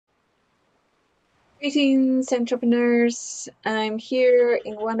Greetings, entrepreneurs. I'm here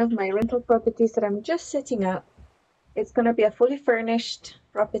in one of my rental properties that I'm just setting up. It's going to be a fully furnished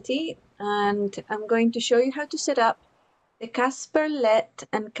property, and I'm going to show you how to set up the Casperlet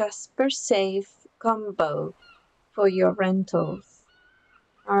and Caspersafe combo for your rentals.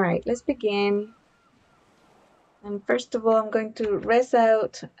 All right, let's begin. And first of all, I'm going to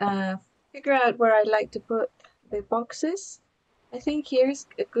figure out where I like to put the boxes. I think here's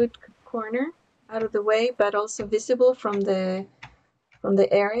a good corner out of the way, but also visible from the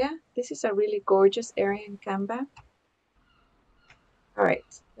area. This is a really gorgeous area in Canva. All right,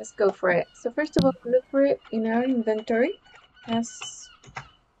 let's go for it. So first of all, look for it in our inventory. Casperlet.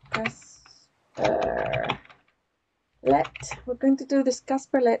 We're going to do this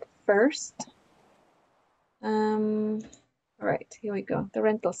Casperlet first. All right, here we go. The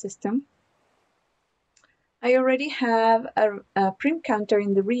rental system. I already have a prim counter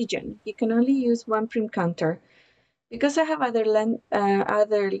in the region. You can only use one prim counter. Because I have other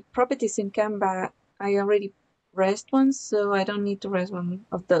properties in Canva, I already rest one, so I don't need to rest one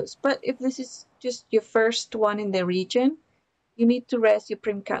of those. But if this is just your first one in the region, you need to rest your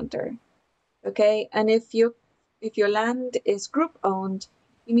prim counter. Okay, and if your land is group owned,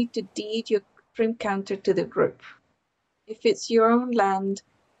 you need to deed your prim counter to the group. If it's your own land,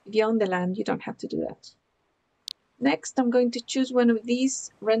 if you own the land, you don't have to do that. Next, I'm going to choose one of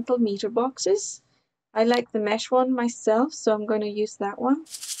these rental meter boxes. I like the mesh one myself, so I'm going to use that one.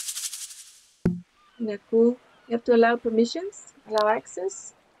 They're cool. You have to allow permissions, allow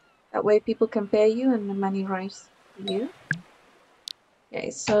access. That way people can pay you and the money arrives to you. Okay,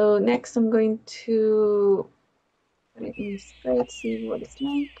 so next I'm going to put it in the spread, see what it's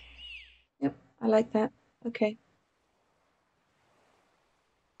like. Yep, I like that. Okay.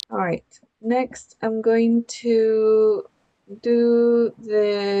 All right, next I'm going to do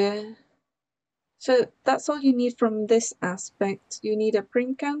the... So that's all you need from this aspect. You need a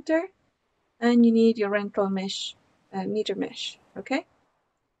print counter and you need your rental mesh, meter mesh, okay?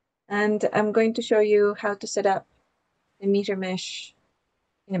 And I'm going to show you how to set up the meter mesh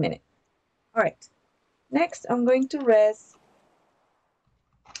in a minute. All right, next I'm going to res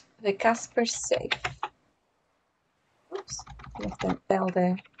the Caspersafe. Oops, left that bell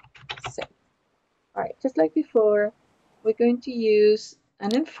there. Safe. All right, just like before, we're going to use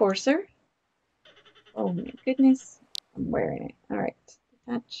an enforcer. Oh my goodness, I'm wearing it. All right,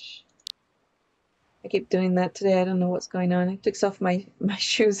 detach. I keep doing that today. I don't know what's going on. It takes off my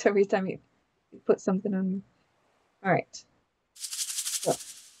shoes every time you put something on me. All right, so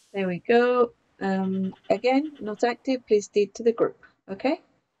there we go. Again, not active, please deed to the group, okay?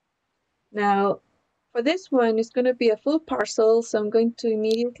 Now, for this one, it's going to be a full parcel, so I'm going to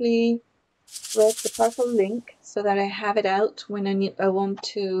immediately rest the parcel link so that I have it out when I want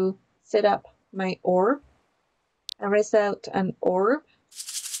to set up my orb. I rest out an orb,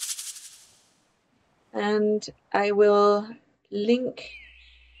 and I will link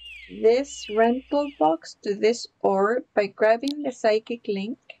this rental box to this orb by grabbing the psychic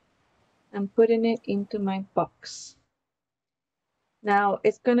link and putting it into my box. Now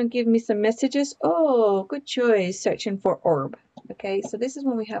it's going to give me some messages. Oh, good choice, searching for orb. Okay, so this is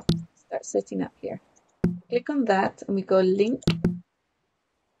when we have to start setting up here. Click on that and we go link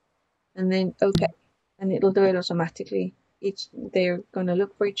and then okay, and it'll do it automatically. They're going to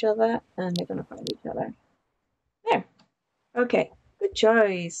look for each other and they're going to find each other. There. Okay, good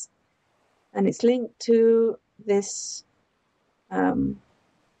choice. And it's linked to this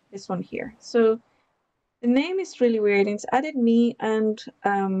this one here. So the name is really weird. It's added me and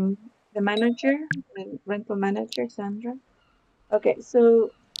the manager, the rental manager, Sandra. Okay,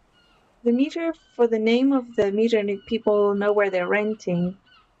 so the meter for the name of the meter, and if people know where they're renting,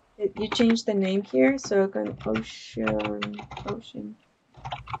 you change the name here. So Ocean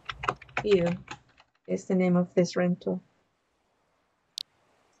View is the name of this rental.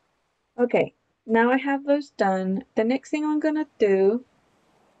 Okay, now I have those done. The next thing I'm gonna do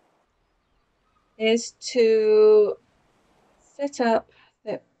is to set up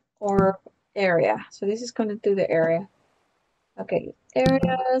the orb area. So this is going to do the area. Okay,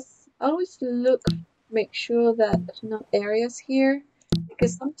 areas. Always make sure that there's no areas here,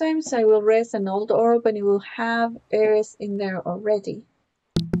 because sometimes I will raise an old orb and it will have areas in there already.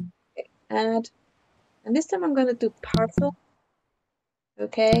 Okay, add, and this time I'm going to do parcel.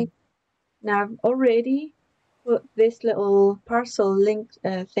 Okay, now I've already put this little parcel link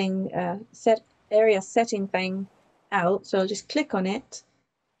area setting thing out, so I'll just click on it,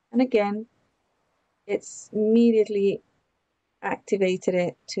 and again it's immediately activated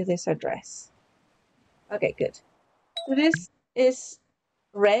it to this address. Okay, good. So this is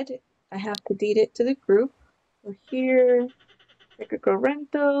red I have to deed it to the group. So here, Sacred Grove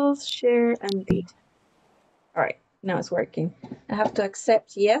Rentals, share and deed. All right, now it's working. I have to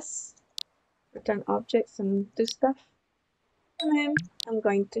accept yes, return objects and do stuff. And then I'm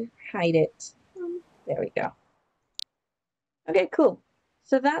going to hide it. There we go. Okay, cool.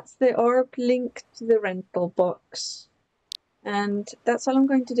 So that's the orb linked to the rental box. And that's all I'm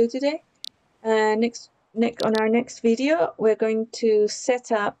going to do today. On our next video, we're going to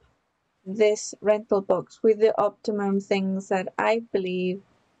set up this rental box with the optimum things that I believe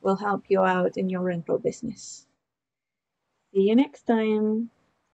will help you out in your rental business. See you next time.